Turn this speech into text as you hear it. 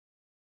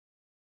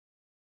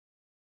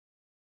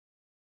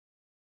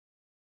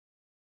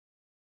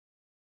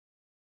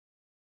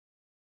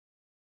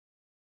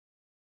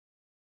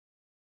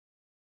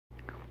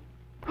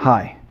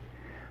Hi,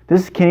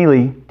 this is Kenny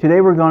Lee.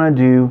 Today we're going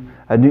to do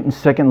a Newton's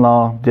second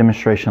law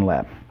demonstration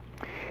lab.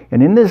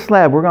 And in this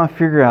lab we're going to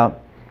figure out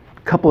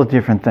a couple of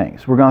different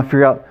things. We're going to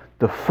figure out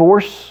the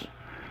force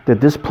that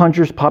this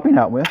plunger is popping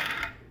out with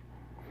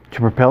to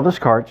propel this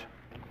cart,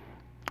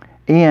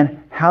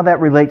 and how that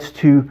relates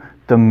to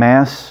the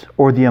mass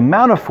or the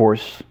amount of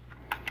force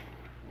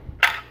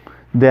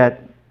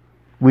that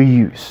we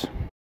use.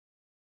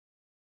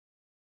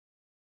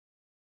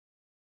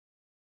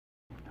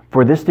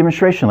 For this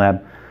demonstration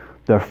lab,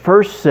 the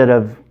first set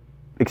of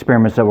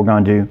experiments that we're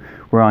going to do,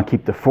 we're going to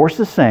keep the force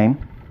the same,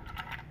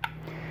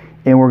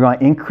 and we're going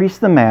to increase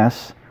the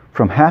mass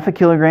from 1/2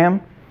 kilogram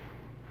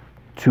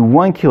to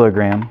 1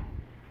 kilogram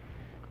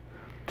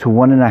to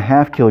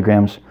 1.5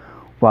 kilograms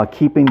while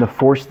keeping the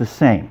force the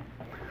same.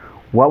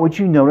 What would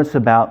you notice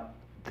about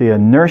the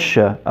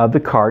inertia of the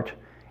cart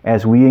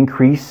as we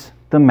increase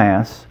the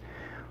mass?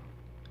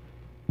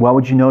 What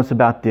would you notice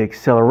about the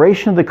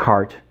acceleration of the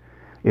cart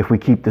if we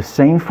keep the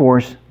same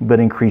force but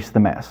increase the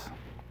mass?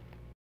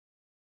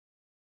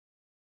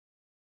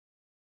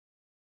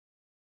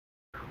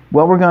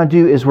 What we're going to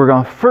do is we're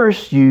going to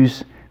first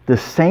use the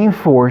same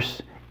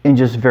force and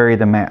just vary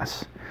the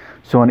mass.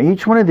 So on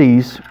each one of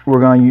these,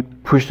 we're going to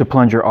push the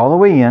plunger all the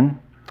way in.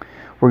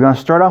 We're going to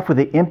start off with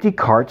the empty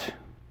cart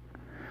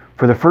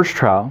for the first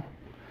trial.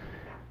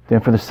 Then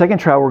for the second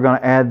trial, we're going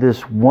to add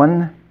this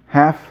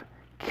 1/2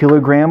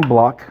 kilogram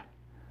block.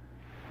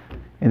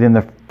 And then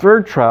the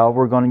third trial,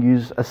 we're going to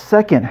use a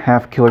second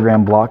 1/2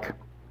 kilogram block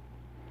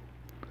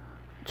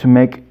to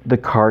make the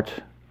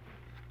cart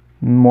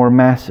more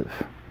massive.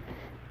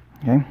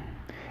 Okay?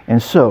 And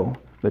so,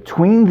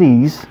 between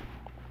these,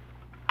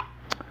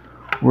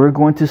 we're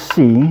going to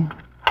see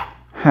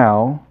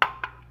how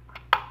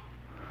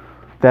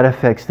that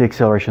affects the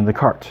acceleration of the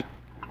cart.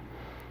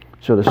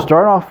 So to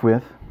start off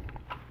with,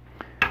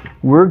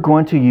 we're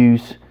going to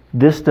use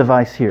this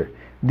device here.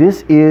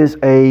 This is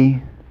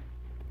a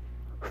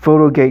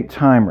photo gate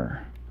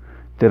timer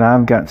that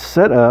I've got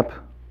set up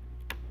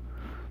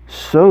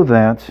so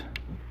that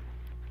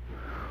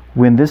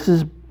when this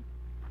is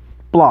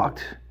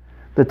blocked,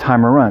 the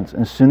timer runs.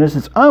 As soon as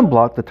it's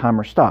unblocked, the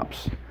timer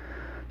stops.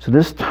 So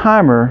this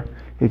timer,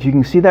 if you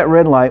can see that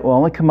red light, will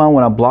only come on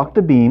when I block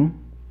the beam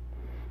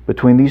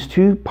between these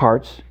two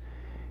parts,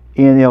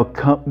 and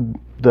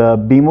the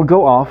beam will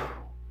go off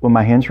when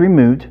my hand's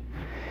removed.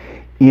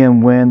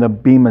 And when the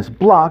beam is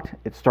blocked,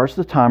 it starts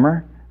the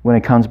timer. When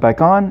it comes back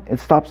on,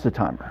 it stops the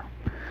timer.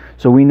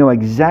 So we know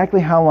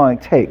exactly how long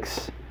it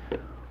takes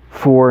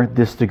for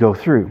this to go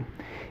through.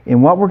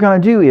 And what we're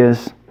going to do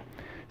is,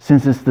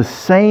 since it's the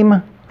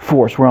same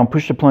force, we're going to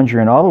push the plunger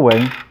in all the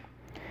way,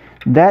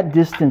 that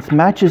distance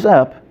matches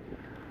up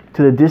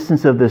to the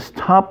distance of this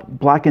top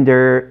blackened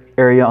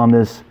area on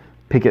this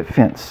picket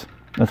fence.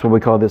 That's what we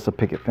call this, a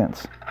picket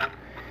fence.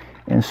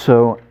 And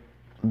so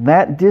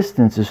that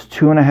distance is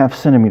 2.5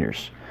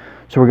 centimeters.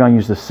 So we're going to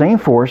use the same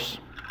force,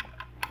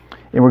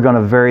 and we're going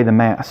to vary the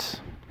mass.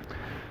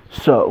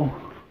 So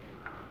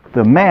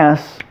the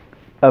mass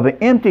of an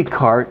empty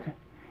cart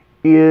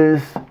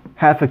is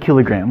 1/2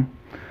 kilogram.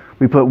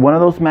 We put one of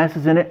those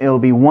masses in it, it'll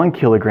be 1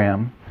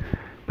 kilogram.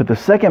 Put the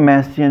second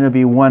mass in, it'll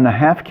be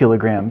 1.5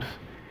 kilograms.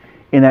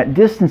 And that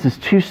distance is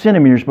 2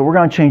 centimeters, but we're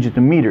going to change it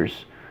to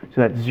meters.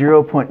 So that's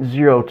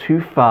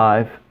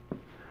 0.025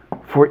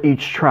 for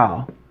each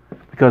trial,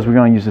 because we're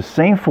going to use the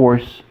same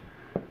force,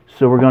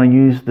 so we're going to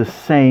use the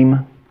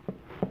same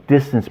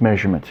distance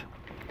measurement.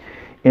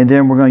 And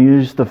then we're going to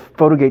use the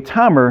photo gate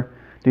timer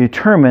to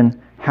determine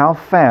how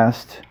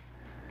fast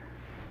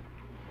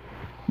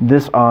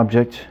this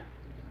object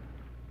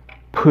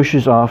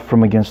pushes off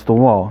from against the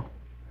wall,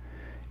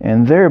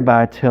 and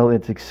thereby tell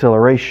its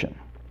acceleration.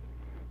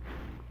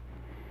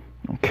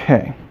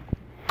 Okay,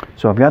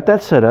 so I've got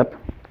that set up.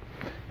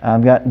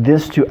 I've got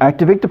this to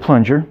activate the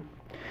plunger.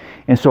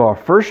 And so our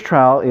first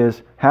trial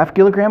is 1/2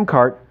 kilogram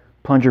cart,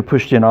 plunger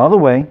pushed in all the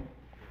way.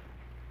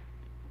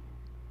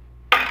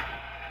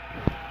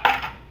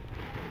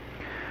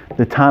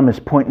 The time is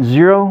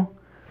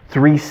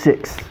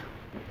 0.036.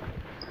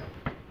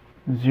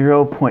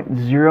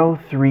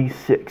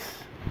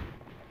 0.036.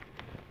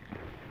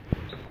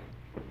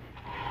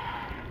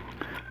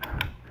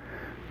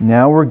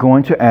 Now we're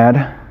going to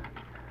add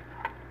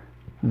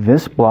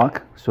this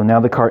block. So now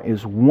the cart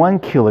is 1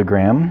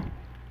 kilogram.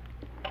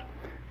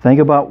 Think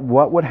about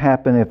what would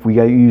happen if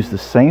we use the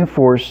same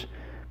force,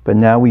 but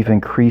now we've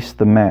increased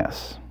the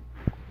mass.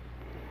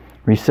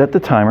 Reset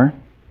the timer.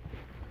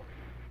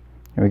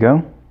 Here we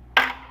go.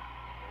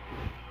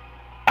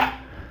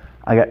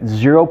 I got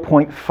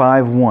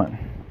 0.51.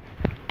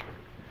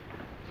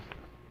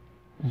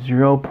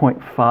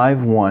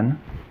 0.51.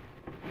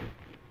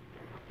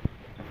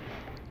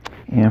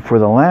 And for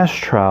the last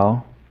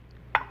trial,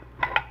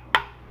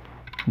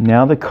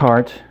 now the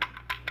cart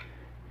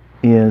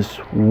is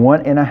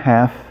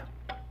 1.5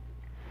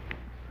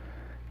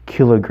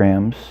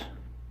 kilograms.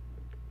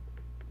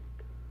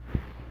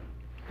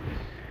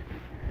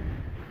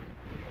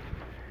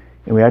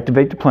 And we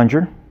activate the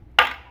plunger.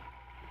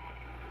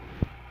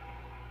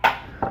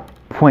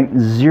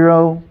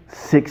 0.0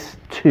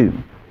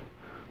 0.62.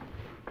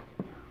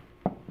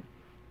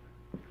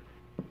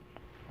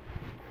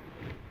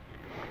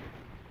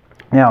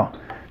 Now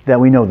that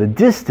we know the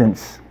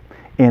distance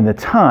and the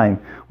time,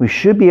 we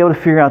should be able to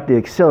figure out the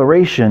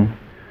acceleration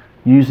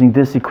using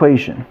this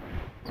equation.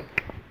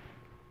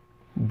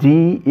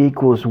 D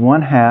equals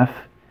 1/2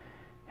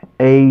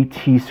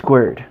 AT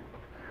squared.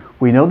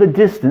 We know the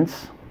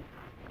distance,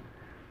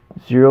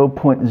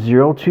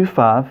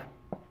 0.025.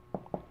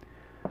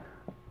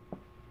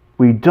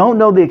 We don't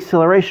know the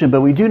acceleration, but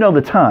we do know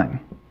the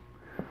time,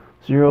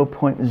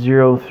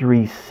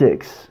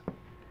 0.036,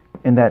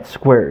 and that's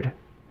squared.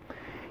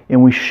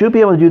 And we should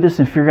be able to do this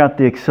and figure out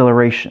the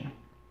acceleration.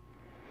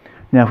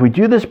 Now, if we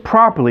do this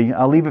properly,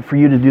 I'll leave it for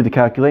you to do the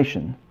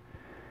calculation.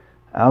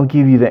 I'll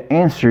give you the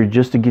answer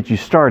just to get you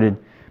started.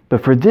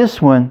 But for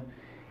this one,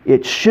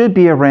 it should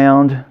be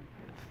around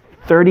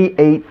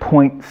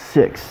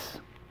 38.6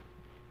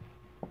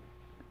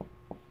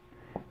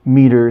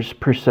 meters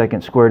per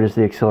second squared is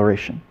the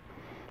acceleration.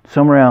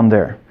 Somewhere around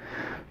there.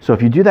 So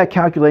if you do that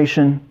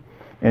calculation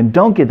and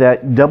don't get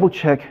that, double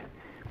check,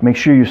 make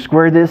sure you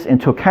squared this and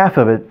took half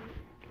of it,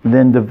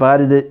 then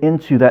divided it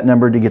into that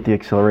number to get the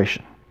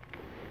acceleration.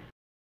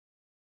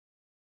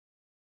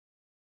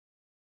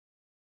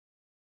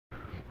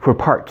 For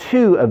part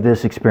 2 of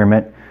this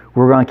experiment,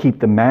 we're going to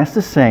keep the mass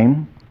the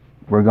same.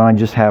 We're going to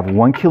just have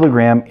 1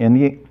 kilogram in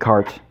the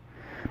cart,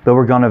 but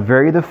we're going to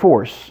vary the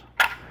force,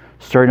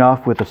 starting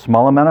off with a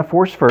small amount of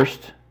force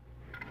first,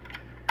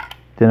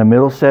 then a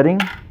middle setting,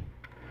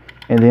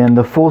 and then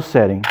the full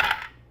setting.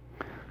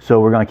 So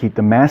we're going to keep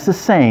the mass the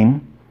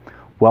same.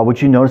 What would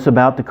you notice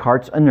about the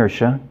cart's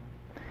inertia?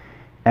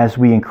 As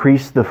we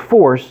increase the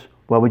force,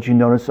 what would you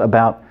notice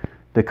about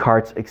the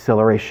cart's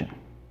acceleration?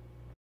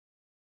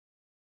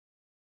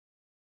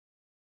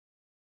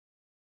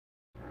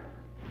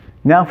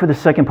 Now for the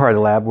second part of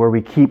the lab, where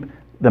we keep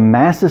the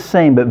mass the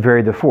same but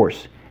vary the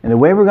force. And the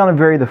way we're going to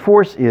vary the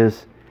force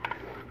is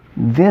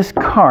this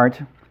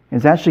cart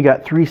has actually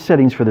got 3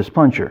 settings for this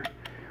plunger,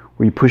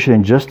 where you push it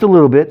in just a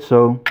little bit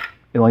so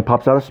it only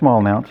pops out a small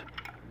amount.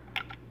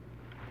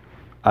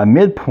 A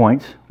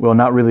midpoint, well,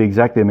 not really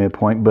exactly a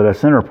midpoint, but a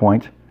center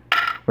point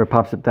where it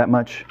pops up that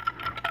much.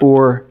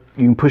 Or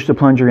you can push the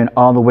plunger in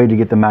all the way to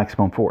get the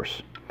maximum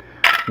force.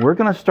 We're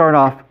going to start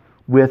off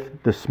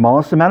with the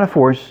smallest amount of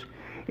force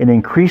and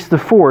increase the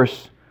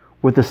force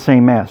with the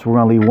same mass. We're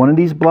going to leave one of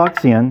these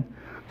blocks in,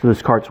 so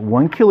this cart's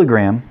 1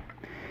 kilogram.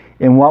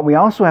 And what we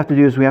also have to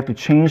do is we have to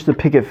change the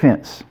picket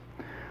fence.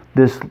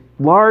 This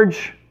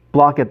large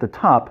block at the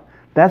top,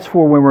 that's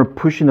for when we're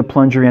pushing the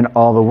plunger in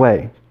all the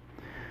way.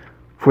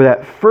 For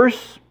that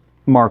first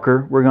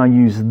marker, we're going to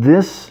use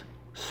this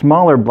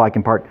smaller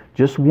blackened part,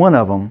 just one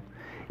of them,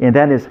 and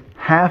that is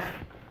 1/2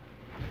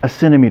 a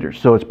centimeter.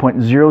 So it's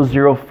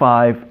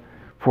 0.005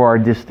 for our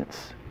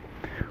distance.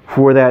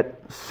 For that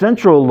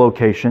central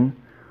location,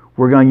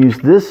 we're going to use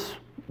this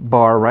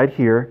bar right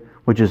here,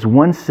 which is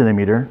 1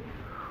 centimeter,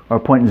 or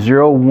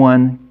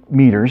 0.01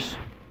 meters.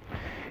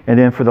 And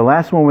then for the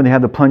last one, when they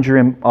have the plunger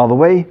in all the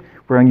way,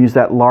 we're going to use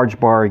that large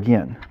bar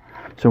again.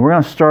 So we're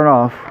going to start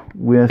off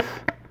with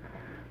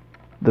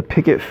the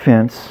picket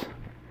fence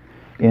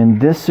in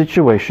this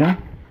situation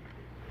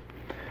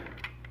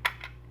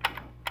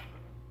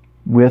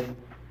with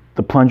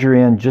the plunger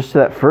in just to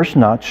that first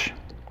notch.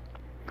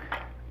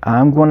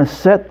 I'm going to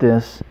set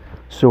this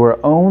so we're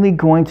only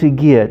going to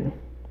get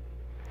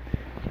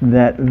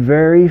that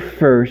very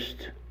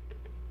first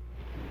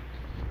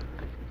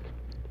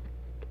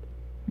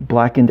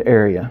blackened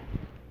area.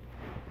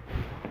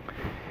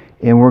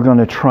 And we're going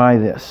to try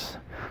this.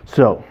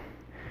 So,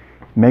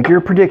 make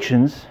your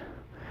predictions.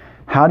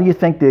 How do you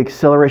think the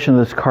acceleration of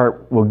this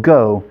cart will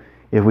go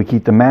if we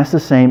keep the mass the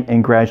same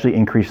and gradually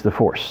increase the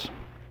force?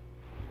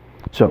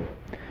 So,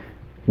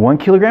 1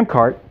 kilogram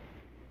cart,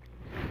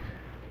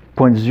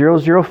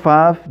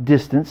 0.005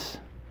 distance,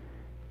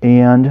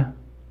 and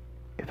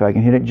if I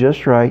can hit it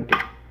just right,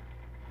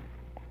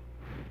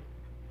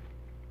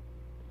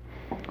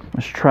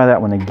 let's try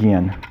that one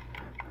again.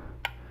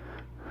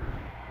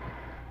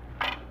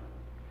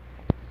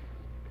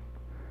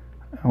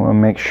 I want to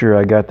make sure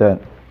I got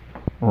that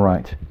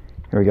right.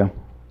 Here we go.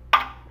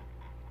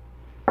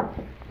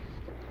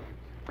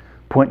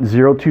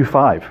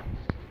 0.025.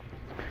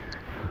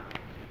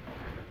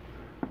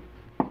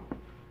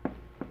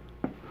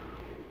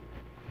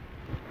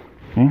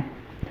 Okay.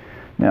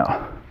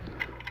 Now,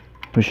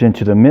 push it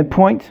into the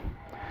midpoint.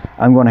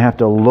 I'm going to have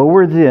to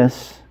lower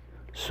this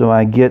so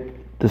I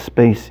get the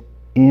space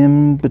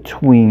in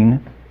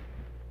between.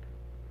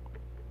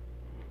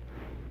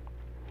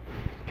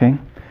 Okay.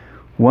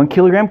 1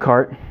 kilogram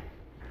cart,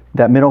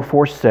 that middle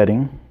force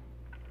setting,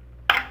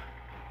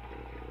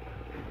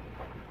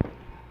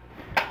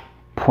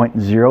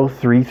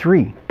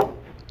 0.033.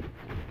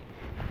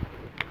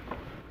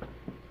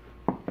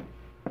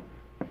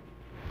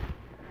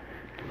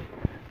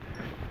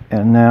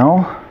 And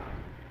now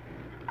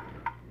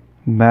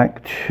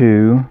back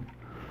to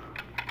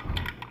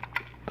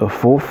the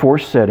full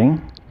force setting.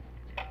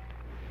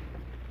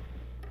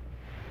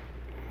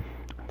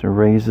 To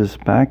raise this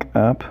back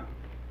up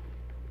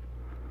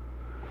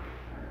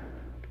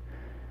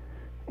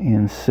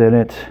and set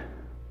it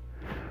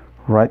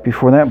right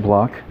before that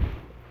block.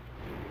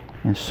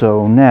 And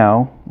so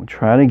now we'll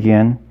try it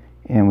again,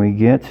 and we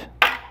get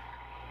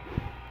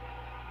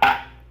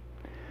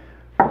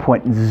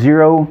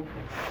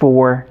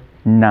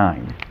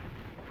 0.049.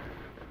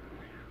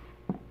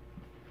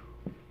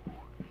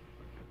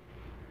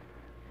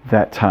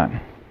 That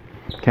time.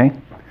 Okay?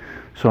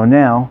 So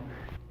now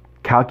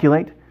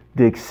calculate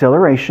the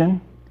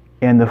acceleration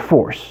and the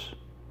force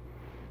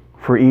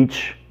for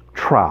each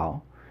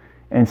trial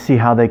and see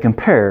how they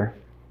compare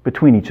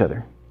between each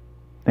other.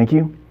 Thank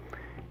you,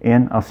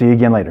 and I'll see you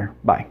again later.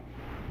 Bye.